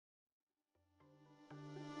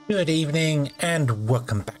Good evening and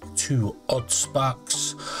welcome back to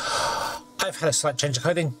Oddsparks. I've had a slight change of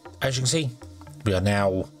clothing. As you can see, we are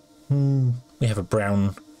now we have a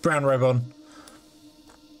brown robe on,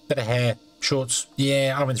 bit of hair, shorts.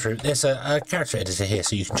 Yeah, I went through. There's a character editor here,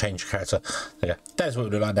 so you can change your character. There you go. That is what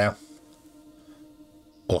we look like now.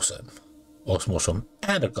 Awesome.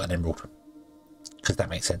 And I've got an emerald, because that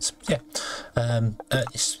makes sense. Yeah.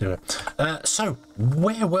 Yes. So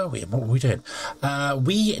where were we and what were we doing?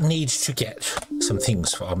 We need to get some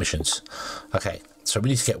things for our missions. Okay, so we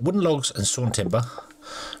need to get wooden logs and sawn timber.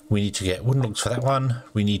 We need to get wooden logs for that one.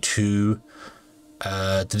 We need to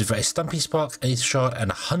deliver a stumpy spark, an ether shard, and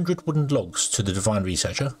 100 wooden logs to the divine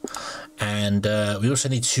researcher. And we also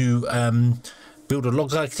need to build a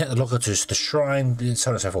logger, connect the logger to the shrine,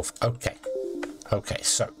 so on and so forth. Okay,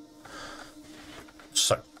 so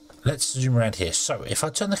let's zoom around here. So if I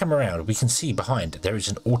turn the camera around, we can see behind there is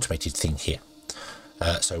an automated thing here.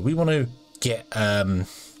 So we want to get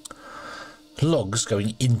logs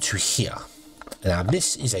going into here. Now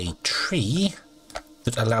this is a tree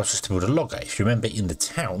that allows us to build a logger. If you remember, in the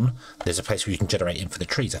town there's a place where you can generate infinite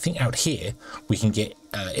trees. I think out here we can get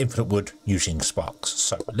infinite wood using sparks.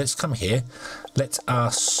 So let's come here. Let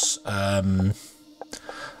us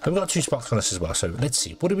we've got 2 sparks on us as well, so let's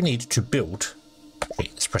see, what do we need to build? Okay,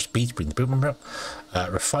 let's press B to bring the build number up.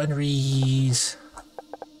 Refineries.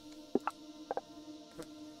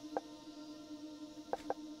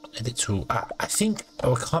 Edit tool. I think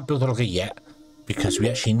I can't build a logger yet because we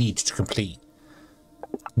actually need to complete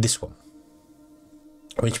this one.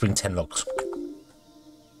 We need to bring 10 logs.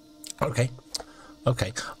 Okay.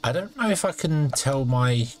 I don't know if I can tell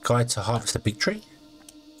my guy to harvest a big tree.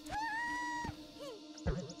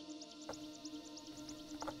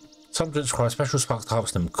 Some goods require special sparks to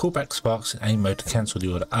harvest them. Call back sparks in aim mode to cancel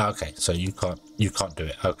the order. Okay, so you can't do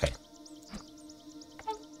it. Okay.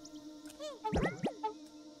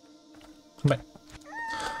 Come back.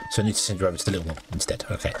 So I need to send you over to the little one instead.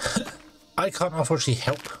 Okay. I can't unfortunately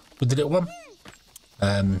help with the little one.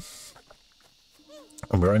 And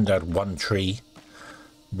we're only down one tree,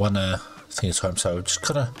 one thing at a time. So just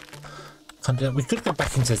kind of we could go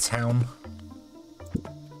back into the town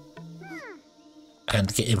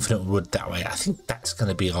and get infinite wood that way. I think that's going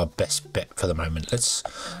to be our best bet for the moment. Let's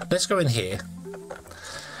go in here.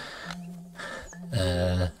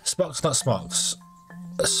 Sparks, not smarts.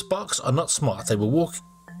 Sparks are not smart. They will walk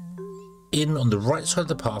in on the right side of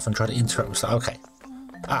the path and try to interact with stuff. Okay.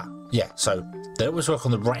 Yeah. So they always work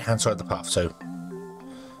on the right hand side of the path. So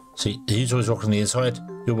he's always walking on the inside.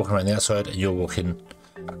 You're walking around the outside, and you're walking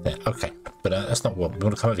there. Okay. But that's not what we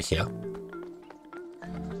want to come over here.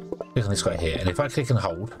 Click on this guy here, and if I click and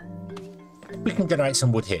hold, we can generate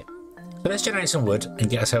some wood here. So let's generate some wood and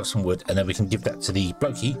get ourselves some wood, and then we can give that to the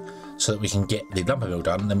blokey so that we can get the lumber mill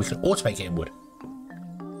done, and then we can automate getting wood.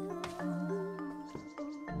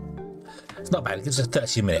 It's not bad, it gives us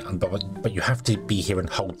 30 minutes, but you have to be here and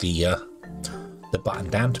hold the button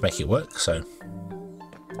down to make it work, so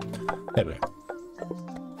there we go.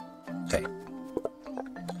 Okay.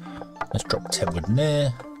 Let's drop 10 wood in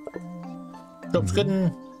there. Drop's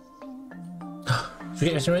good. Did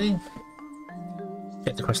you get everything ready?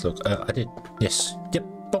 Get the quest log. I did. Yes. Yep.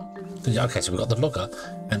 Boom. Okay, so we've got the logger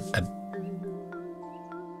and a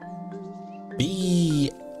bee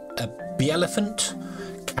elephant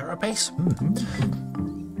carapace.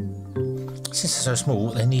 Since they're so small,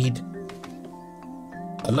 they need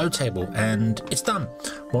a load table, and it's done.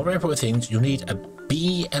 More very important things: you'll need a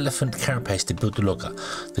bee elephant carapace to build the logger.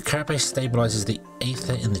 The carapace stabilizes the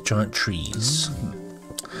aether in the giant trees.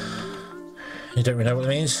 You don't really know what it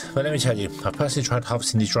means, but let me tell you, I personally tried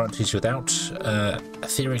harvesting these giant trees without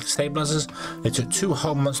etheric stabilizers. It took 2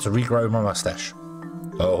 whole months to regrow my mustache.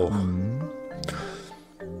 Oh.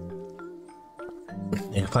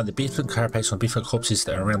 You can find the beefling carapace on beefling corpses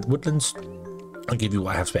that are around the woodlands. I'll give you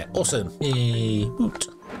what I have spare. Awesome! Yay! Woot!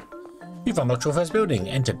 You've unlocked your first building.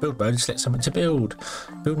 Enter build mode and select something to build.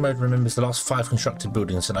 Build mode remembers the last 5 constructed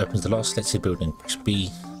buildings and opens the last selected building. Press B.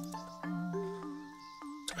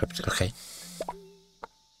 Okay.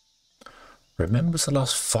 Remembers the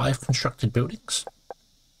last 5 constructed buildings?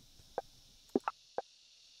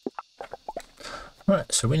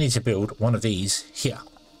 Right, so we need to build one of these here.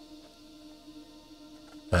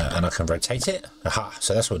 And I can rotate it. Aha,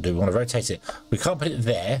 so that's what we'll do. We want to rotate it. We can't put it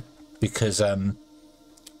there because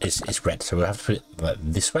it's red, so we'll have to put it like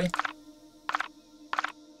this way.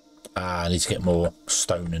 I need to get more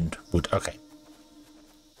stone and wood. Okay.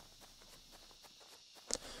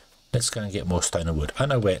 Let's go and get more stone and wood. I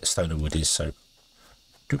know where stone and wood is, so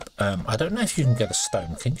I don't know if you can get a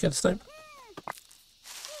stone. Can you get a stone?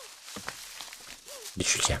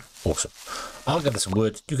 Yes, you can. Awesome. I'll get some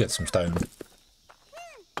wood. You get some stone.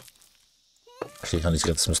 Actually, I need to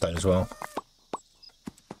get some stone as well.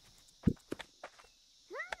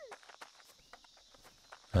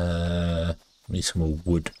 Need some more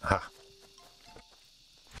wood. Ha.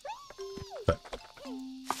 But.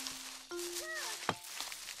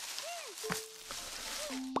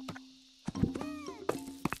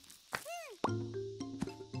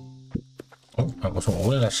 Oh, that wasn't what I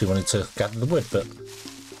wanted. I actually wanted to gather the wood, but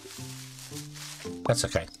that's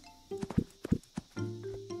okay.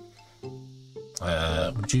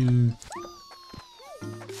 Would you...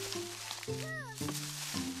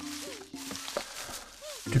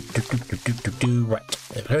 Right,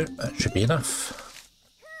 there we go. That should be enough.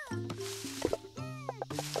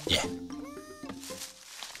 Yeah.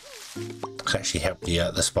 It's actually helped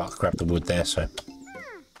the spark grab the wood there, so.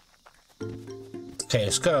 Okay,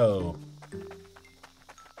 let's go.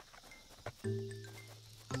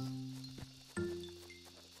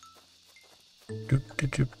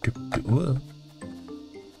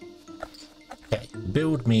 Okay,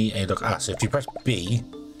 build me a look. So if you press B,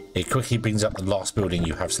 it quickly brings up the last building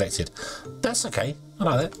you have selected. That's okay. I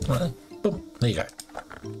like that. I like that. Boom. There you go.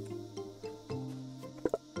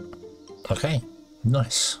 Okay.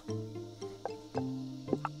 Nice.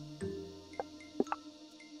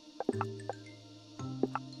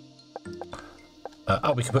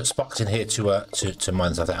 Oh, we can put sparks in here to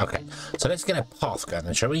mine stuff. Okay. So let's get a path going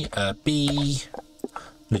then, shall we? B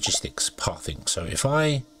logistics pathing. So if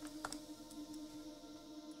I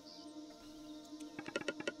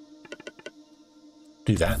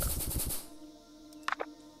do that,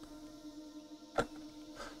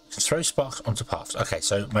 throw sparks onto paths. Okay,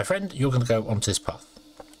 so my friend, you're going to go onto this path.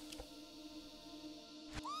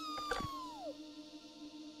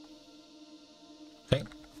 Okay,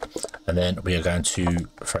 and then we are going to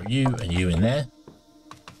throw you and you in there.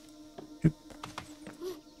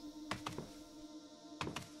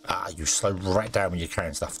 Ah, you slow right down when you're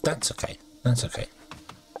carrying stuff. That's okay. That's okay.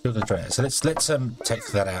 You're going to try it. So let's take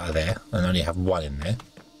that out of there and only have one in there.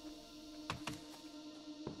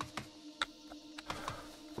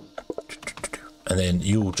 And then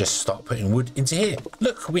you'll just start putting wood into here.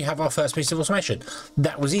 Look, we have our first piece of automation.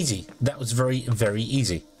 That was easy. That was very, very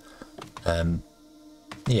easy.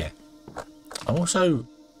 Yeah. I'm also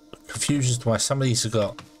confused as to why some of these have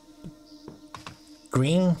got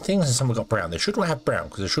green things and some have got brown. They should all have brown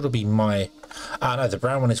because there should all be my... Ah, no, the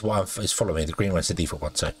brown one is what is following me. The green one is the default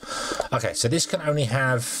one. So, okay, so this can only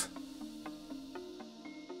have...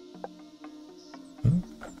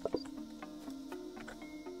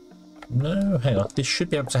 No, hang on. This should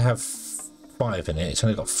be able to have 5 in it. It's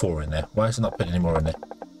only got 4 in there. Why is it not putting any more in there?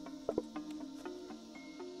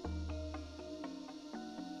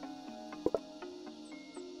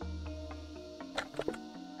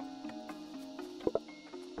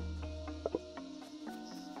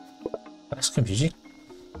 That's confusing.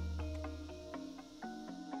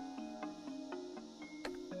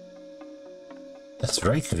 That's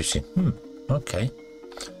very confusing. Okay.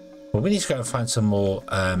 Well, we need to go and find some more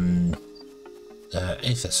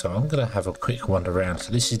ether, so I'm going to have a quick wander around.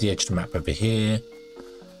 So this is the edge of the map over here.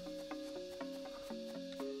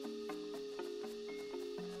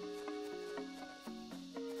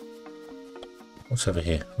 What's over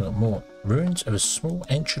here? We've got more ruins of a small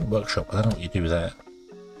ancient workshop. I don't know what you do with that.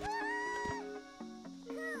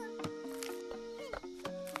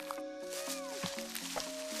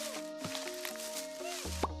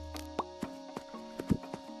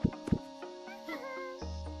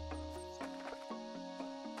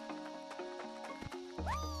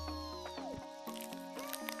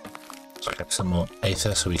 Some more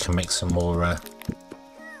aether so we can make some more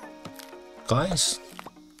guys.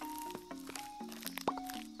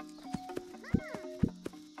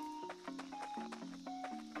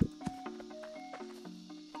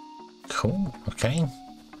 Cool, okay.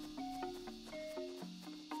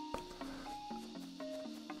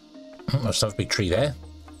 There's another big tree there.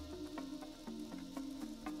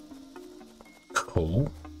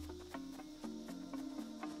 Cool.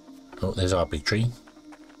 Oh, there's our big tree.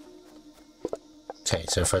 Okay,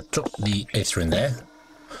 so if I drop the aether in there,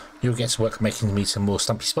 you'll get to work making me some more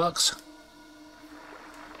stumpy sparks.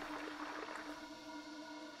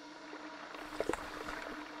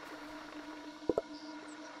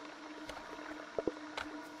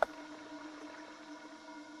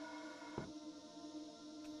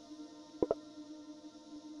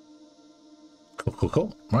 Cool, cool,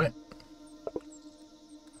 cool. Right.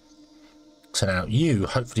 So now you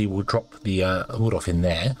hopefully will drop the wood off in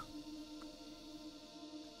there.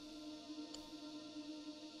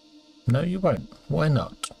 No, you won't. Why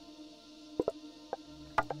not?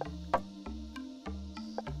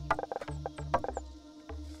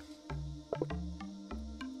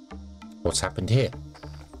 What's happened here?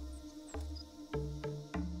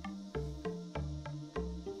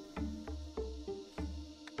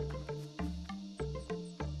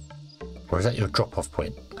 Or is that your drop-off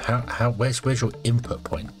point? Where's your input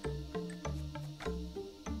point?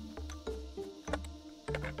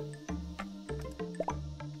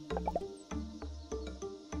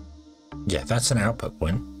 Yeah, that's an output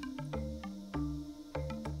point.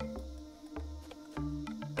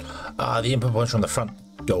 Ah, the input point's on the front.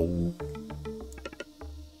 Oh.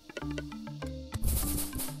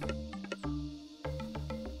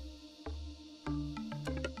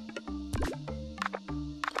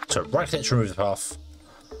 So right click to remove the path,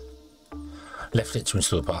 left click to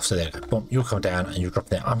install the path. So there you go. Boom, you'll come down and you'll drop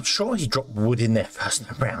there. I'm sure he dropped wood in there first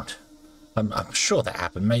time round. I'm sure that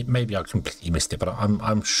happened. Maybe I completely missed it, but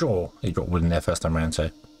I'm sure he dropped wood in there first time round. So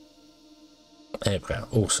there we go.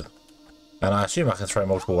 Awesome. And I assume I can throw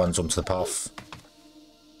multiple ones onto the path.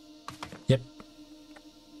 Yep.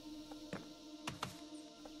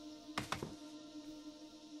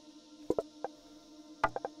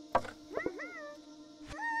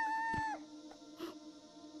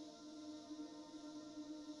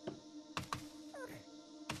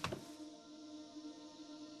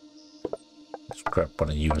 Let's grab one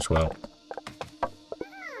of you as well.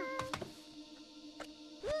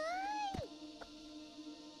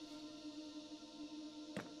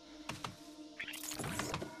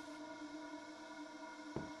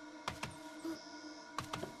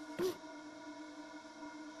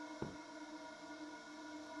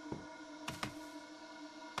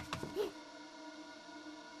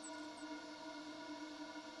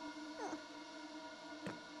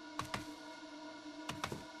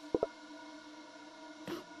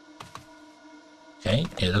 Okay,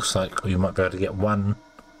 it looks like we might be able to get one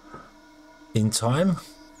in time.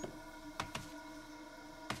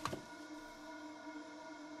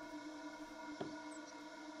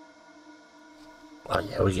 Oh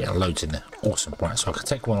yeah, we're getting loads in there. Awesome. Right, so I can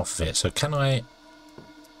take one off of it. So can I...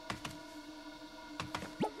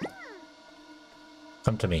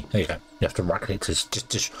 Come to me. There you go. You have to right click to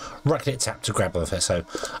just right click tap to grab off it. So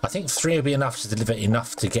I think 3 will be enough to deliver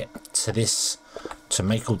enough to get to this to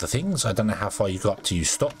make all the things. I don't know how far you got to use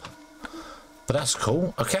stop, but that's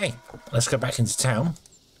cool. Okay, let's go back into town.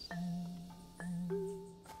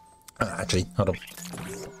 Actually, hold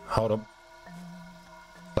on.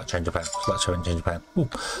 Let's change the plan. Let's change the plan. Ooh.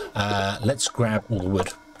 Let's grab all the wood.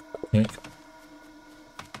 Go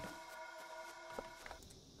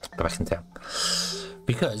back in town.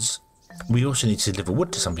 Because we also need to deliver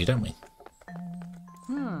wood to somebody, don't we?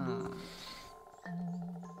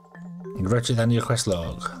 You wrote it down in your quest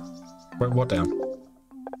log. Wrote what down?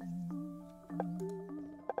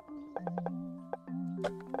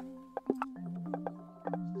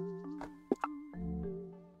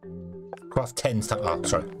 Craft 10 stuff. Oh,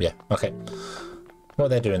 sorry. Yeah, okay. Well,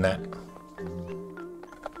 they're doing that.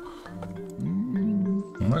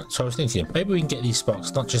 Alright, so I was thinking, maybe we can get these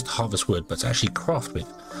sparks, not just harvest wood, but to actually craft with.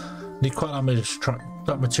 Need quite a lot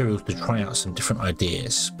of materials to try out some different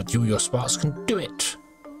ideas, but you, your sparks, can do it.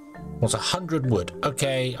 What's 100 wood?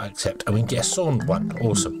 Okay, I accept. And we can get a sawn one.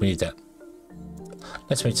 Awesome, we need that.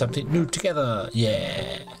 Let's make something new together.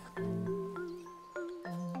 Yeah.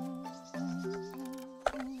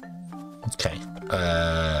 Okay.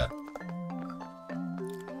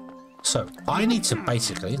 So I need to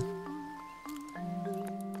basically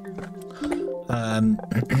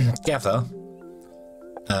gather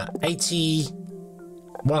 80,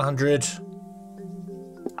 100.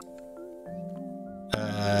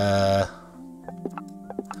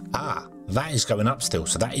 That is going up still,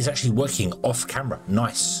 so that is actually working off camera.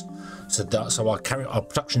 Nice. So our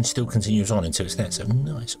production still continues on until it's there. So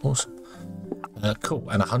nice, awesome, cool.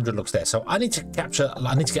 And 100 logs there. So I need to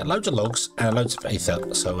get loads of logs and loads of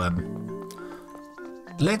ether. So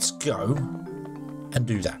let's go and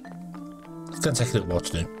do that. It's going to take a little while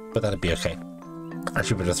to do, but that'll be okay. I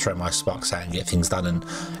should be able to throw my sparks out and get things done and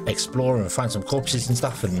explore and find some corpses and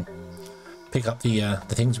stuff and pick up the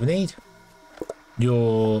things we need.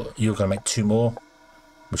 You're going to make 2 more,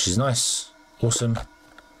 which is nice. Awesome.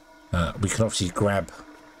 We can obviously grab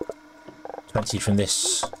 20 from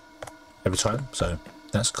this every time, so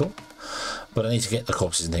that's cool. But I need to get the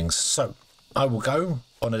corpses and things. So I will go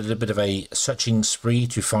on a little bit of a searching spree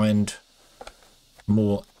to find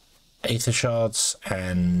more aether shards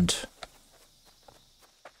and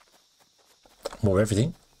more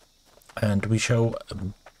everything. And we shall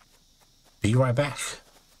be right back.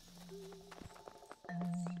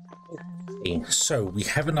 So we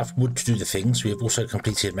have enough wood to do the things. We have also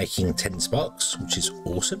completed making 10 sparks, which is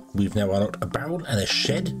awesome. We've now unlocked a barrel and a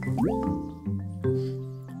shed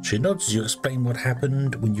She nods as you explain what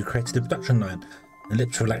happened when you created the production line. Her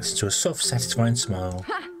lips relax into a soft, satisfying smile.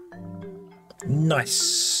 Ha!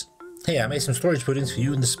 Nice. Hey, I made some storage buildings for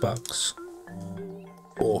you and the Sparks.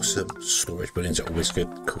 Awesome. Storage buildings are always good.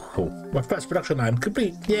 Cool. My first production line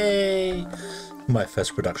complete. Yay! My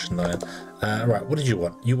first production line. Right, what did you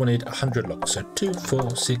want? You wanted 100 logs. So 2,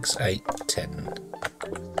 4, 6, 8, 10.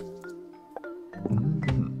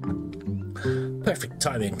 Perfect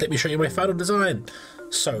timing. Let me show you my final design.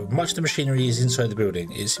 So much of the machinery is inside the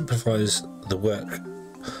building. It simplifies the work,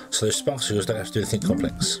 so those spark seals don't have to do anything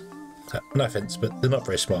complex. No offense, but they're not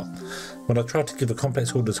very smart. When I try to give a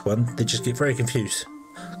complex order to one, they just get very confused.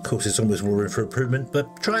 Of course, there's always more room for improvement,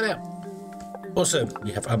 but try it out. Also,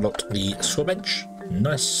 we have unlocked the saw bench.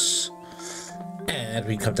 Nice. And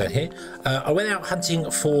we can come down here. I went out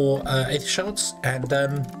hunting for aether shards, and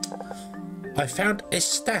I found a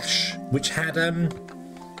stash which had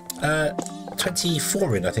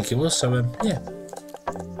 24 in, I think it was. So yeah.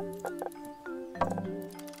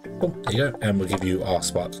 Oh, there you go, and we'll give you our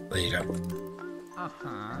spot. There you go.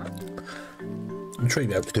 I'm sure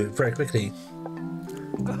you'll be able to do it very quickly.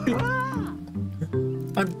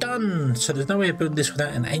 I'm done. So there's no way of building this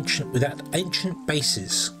without ancient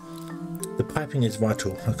bases. The piping is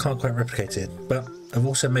vital. I can't quite replicate it, but I've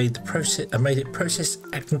also made the process. I made it process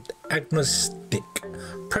agnostic.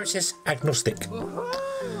 Process agnostic.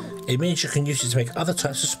 It means you can use it to make other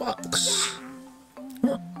types of sparks.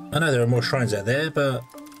 Well, I know there are more shrines out there, but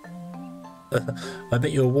I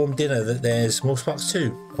bet you a warm dinner that there's more sparks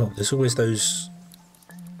too. Oh, there's always those.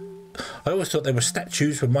 I always thought they were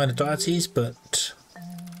statues with minor deities, but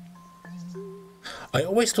I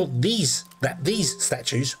always thought these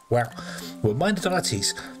statues, wow, were minor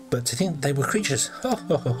deities, but to think they were creatures.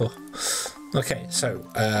 Okay, so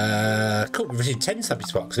cool. We've received 10 stubby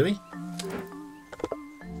sparks, do we?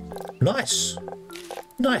 Nice,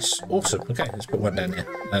 nice, awesome. Okay, let's put one down here.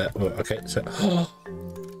 Well, okay, so.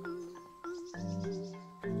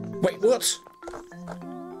 Wait, what?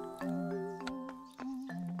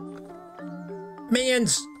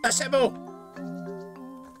 Minions, assemble!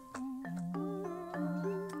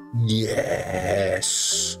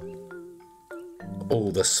 Yes!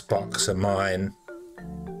 All the sparks are mine.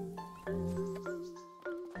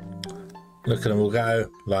 Look at them all go,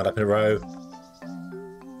 line up in a row.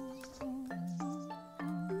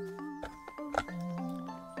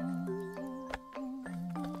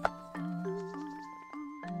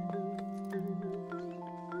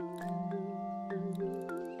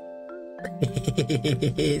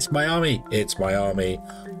 It's my army. It's my army.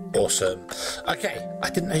 Awesome. Okay, I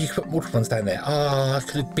didn't know you could put mortar ones down there. Oh, I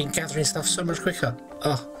could have been gathering stuff so much quicker.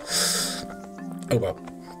 Oh well.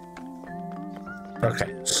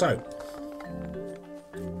 Okay, so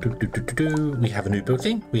we have a new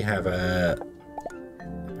building. We have a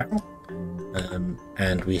barrel,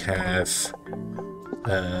 and we have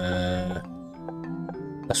a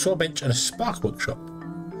saw bench and a spark workshop.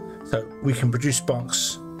 So we can produce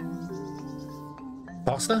sparks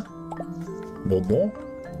faster, more.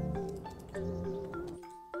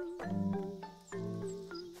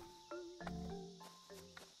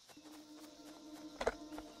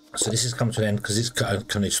 So this has come to an end because it's can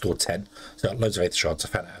only store 10. So got loads of aether shards. I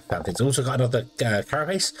found things. I also got another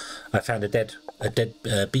carapace. I found a dead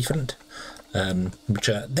beefant, which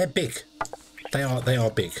they're big. They are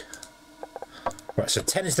big. Right. So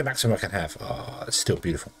 10 is the maximum I can have. Oh, it's still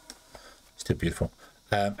beautiful. Still beautiful.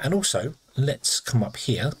 And also, let's come up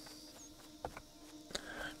here.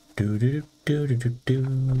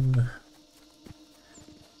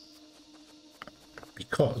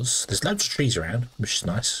 Because there's loads of trees around, which is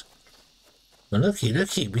nice. And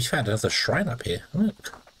looky, we found another shrine up here.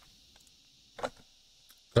 Look.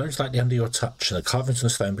 Glows lightly under your touch, and the carvings on the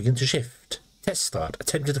stone begin to shift. Test start.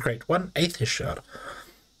 Attempt to create 1 aether shard.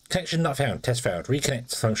 Connection not found. Test failed.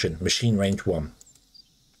 Reconnect function. Machine range 1.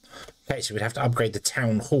 Okay, so we'd have to upgrade the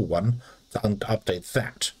town hall one to update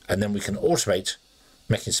that, and then we can automate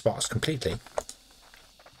making sparks completely.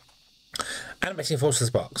 Animating force of the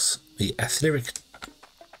sparks. The etheric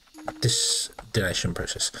distillation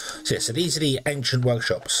process. So yeah, so these are the ancient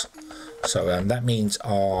workshops. So that means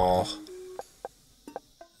our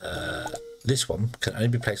this one can only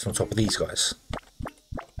be placed on top of these guys.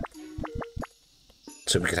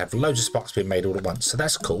 So we could have loads of sparks being made all at once. So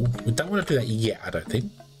that's cool. We don't want to do that yet, I don't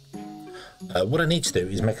think. What I need to do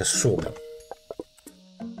is make a sawmill.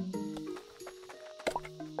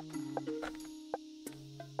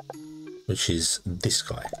 Which is this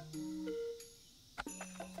guy.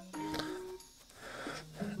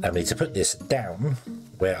 And we need to put this down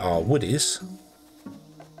where our wood is.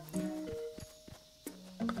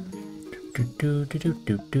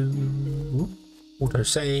 Auto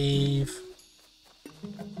save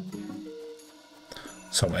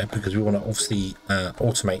somewhere because we want to obviously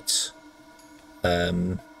automate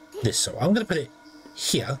this. So I'm going to put it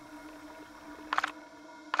here.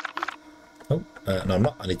 Oh, no, I'm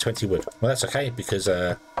not. I need 20 wood. Well, that's okay because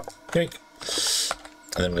yoink.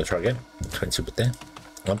 And then we're going to try again. 20 wood there.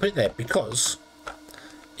 I'll put it there because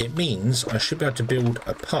it means I should be able to build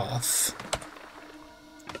a path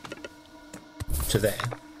to there,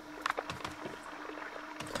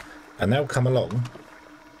 and they'll come along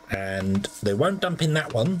and they won't dump in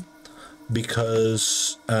that one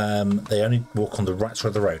because they only walk on the right side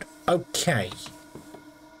of the road. Okay,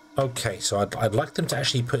 so I'd like them to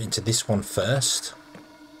actually put into this one first.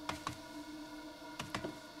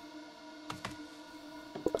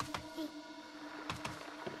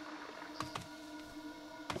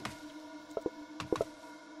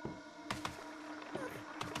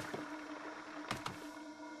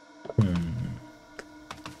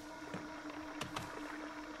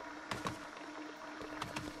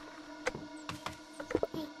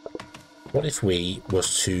 What if we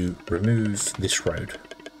was to remove this road?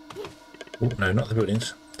 Oh, no, not the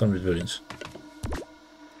buildings. Don't remove the buildings.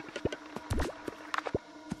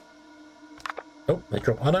 Oh, they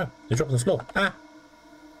drop. Oh no, they drop on the floor. Ah!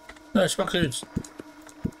 No, sparklers.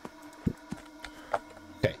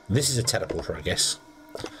 Okay, this is a teleporter, I guess.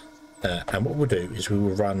 And what we'll do is we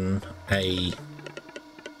will run a...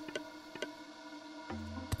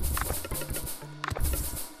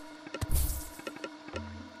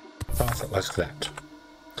 path like that.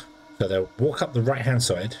 So they'll walk up the right hand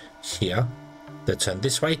side here, they'll turn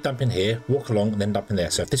this way, dump in here, walk along and then dump in there.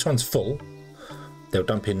 So if this one's full, they'll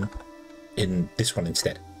dump in this one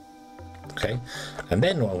instead. Okay, and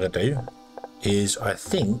then what I'm going to do is I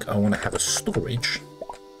think I want to have a storage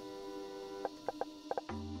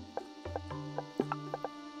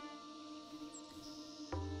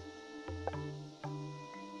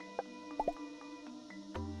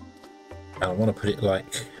and I want to put it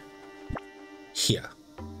like here.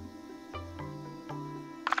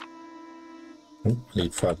 Oh, I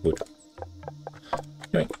need 5 wood.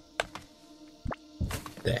 Right.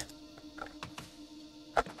 There.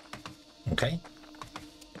 Okay.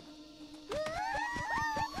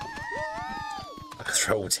 I can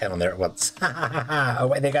throw all 10 on there at once.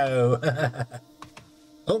 Away they go.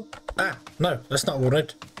 Oh, no, that's not what I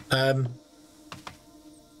wanted.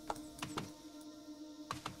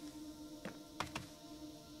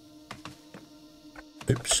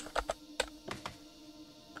 Oops.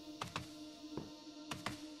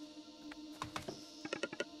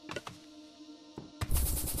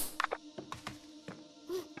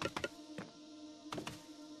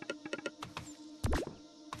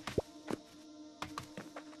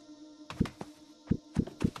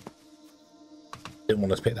 Didn't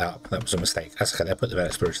want to pick that up. That was a mistake. That's okay. I put the amount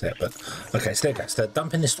of storage there, but okay. So there goes. They're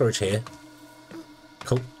dumping this storage here.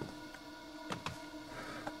 Cool.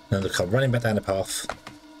 Then they'll come running back down the path.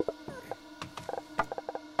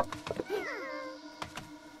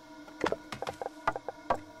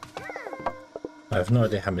 I have no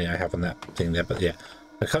idea how many I have on that thing there, but yeah,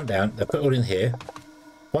 they come down. They put it all in here.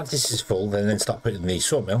 Once this is full, they then start putting in the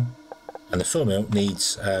sawmill, and the sawmill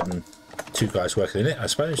needs 2 guys working in it, I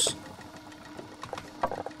suppose.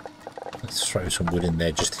 Let's throw some wood in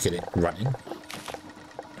there just to get it running.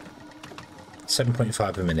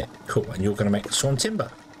 7.5 a minute. Cool. And you're going to make sawn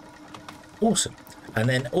timber. Awesome. And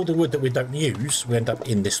then all the wood that we don't use, we end up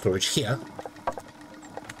in this storage here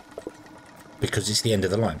because it's the end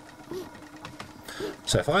of the line.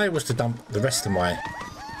 So if I was to dump the rest of my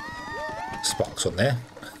sparks on there,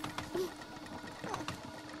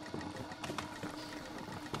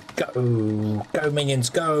 go minions,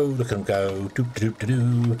 go! Look at them go! Doop doop doop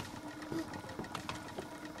doo.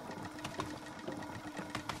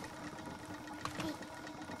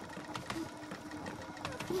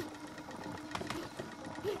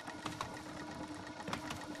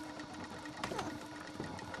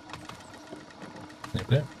 There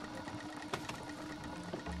we go.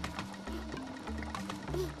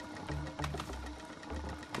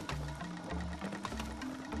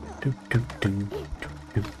 Doop doop doop doop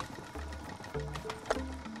doop.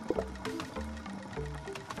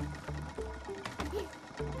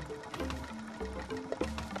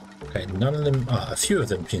 Okay, none of them, a few of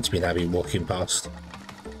them seem to be now be walking past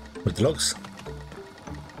with the logs.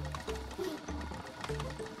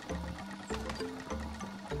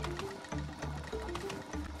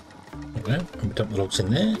 There we go, and we dump the logs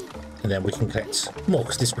in there, and then we can collect more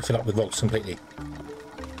because this will fill up with logs completely.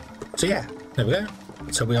 So yeah, there we go.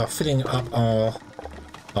 So we are filling up our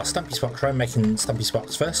Stumpy Spark. Try and making Stumpy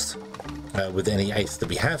Sparks first. with any eighth that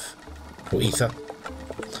we have, or ether.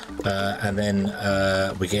 And then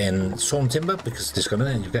we're getting sawn timber because this goes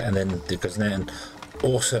in there, and then it goes in there, and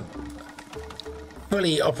awesome.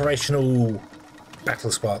 Fully operational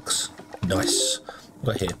battle sparks. Nice.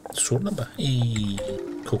 What here? Sword number. Eee.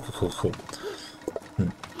 Cool, cool, cool, cool.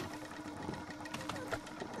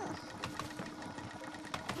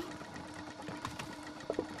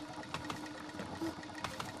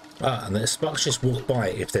 Ah, and the sparks just walk by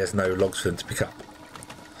if there's no logs for them to pick up.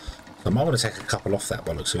 So I might want to take a couple off that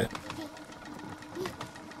by the looks of it.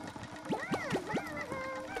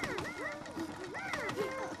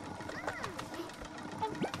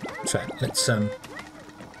 So let's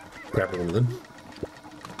grab all of them.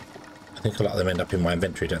 I think a lot of them end up in my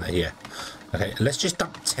inventory, don't they? Yeah. Okay, let's just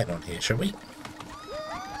dump 10 on here, shall we?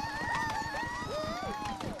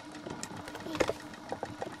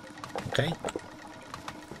 Okay.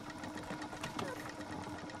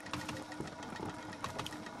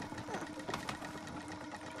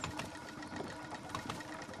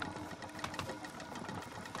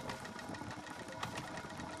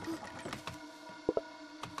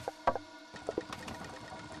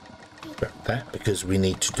 That because we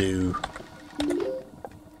need to do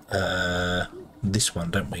this one,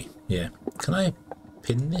 don't we? Yeah. Can I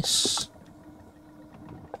pin this?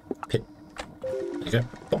 Pin. There you go.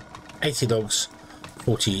 Boom. 80 logs,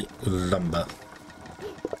 40 lumber.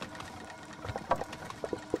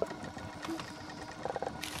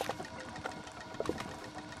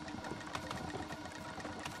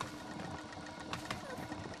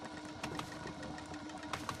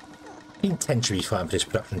 Intentionally fine for this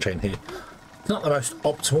production chain here. Not the most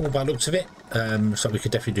optimal by the looks of it, so we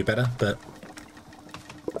could definitely do better, but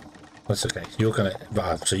that's okay. You're gonna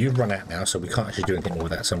so you've run out now, so we can't actually do anything more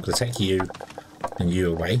with that, so I'm going to take you and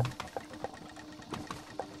you away.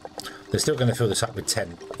 They're still going to fill this up with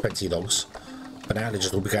 20 logs, but now they're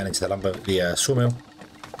just all be going into the lumber, the sawmill.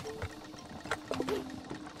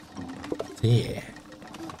 Yeah.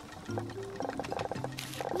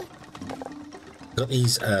 Got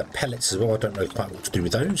these pellets as well. I don't know quite what to do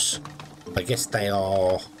with those. I guess they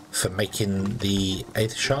are for making the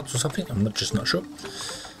aether shards or something. I'm just not sure.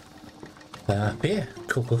 But yeah,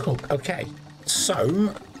 cool, cool, cool. Okay,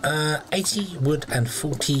 so 80 wood and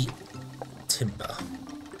 40 timber.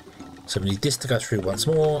 So we need this to go through once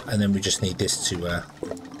more, and then we just need this to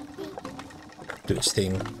do its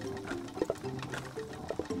thing,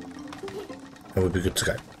 and we'll be good to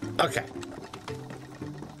go. Okay,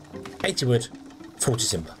 80 wood, 40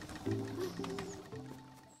 timber.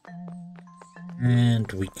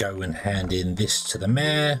 And we go and hand in this to the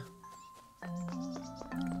mayor.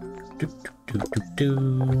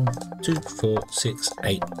 2, 4, 6,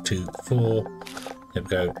 8, 2, 4. There we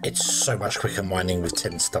go. It's so much quicker mining with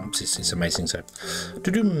 10 stumps. It's amazing. So,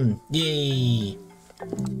 yay!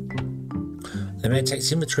 The mayor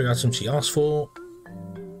takes inventory items she asked for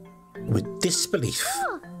with disbelief.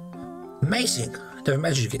 Amazing! I never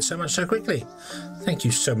imagined you'd get so much so quickly. Thank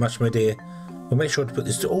you so much, my dear. We'll make sure to put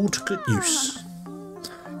this all to good use.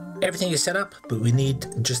 Everything is set up, but we need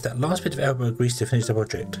just that last bit of elbow grease to finish the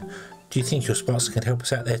project. Do you think your sparks can help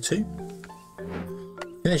us out there too?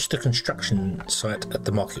 Finish the construction site at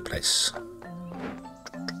the marketplace.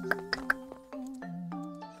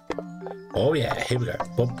 Oh yeah, here we go.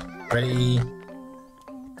 Bob, ready?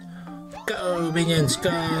 Go, minions,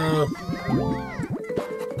 go!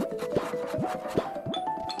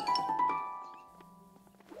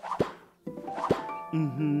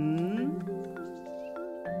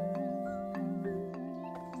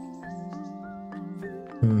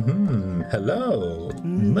 Hello,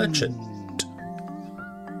 merchant.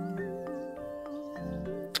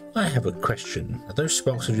 I have a question. Are those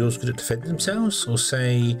sparks of yours good at defending themselves, or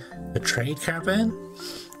say a trade caravan?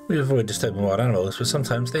 We avoid disturbing wild animals, but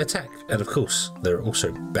sometimes they attack. And of course, there are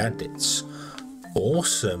also bandits.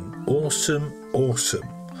 Awesome, awesome, awesome.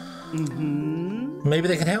 Maybe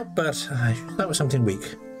they can help, but that was something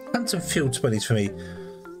weak. Hunt some field bunnies for me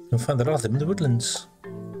and find the last of them in the woodlands.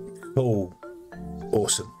 Oh,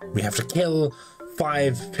 awesome. We have to kill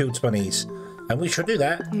 5 field bunnies, and we shall do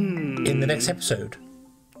that in the next episode.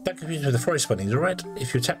 Don't confuse with the forest bunnies, alright?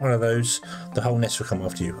 If you attack one of those, the whole nest will come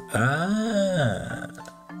after you. Ah.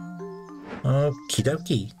 Okie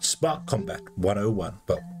dokie. Spark Combat 101.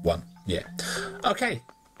 But 1, yeah. Okay,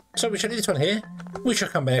 so we shall do this one here. We shall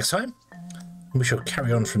come back next time. We shall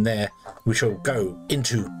carry on from there. We shall go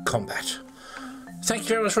into combat. Thank you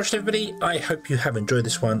very much for watching, everybody. I hope you have enjoyed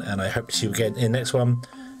this one, and I hope to see you again in the next one.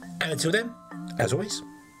 And until then, as always,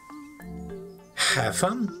 have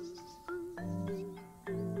fun.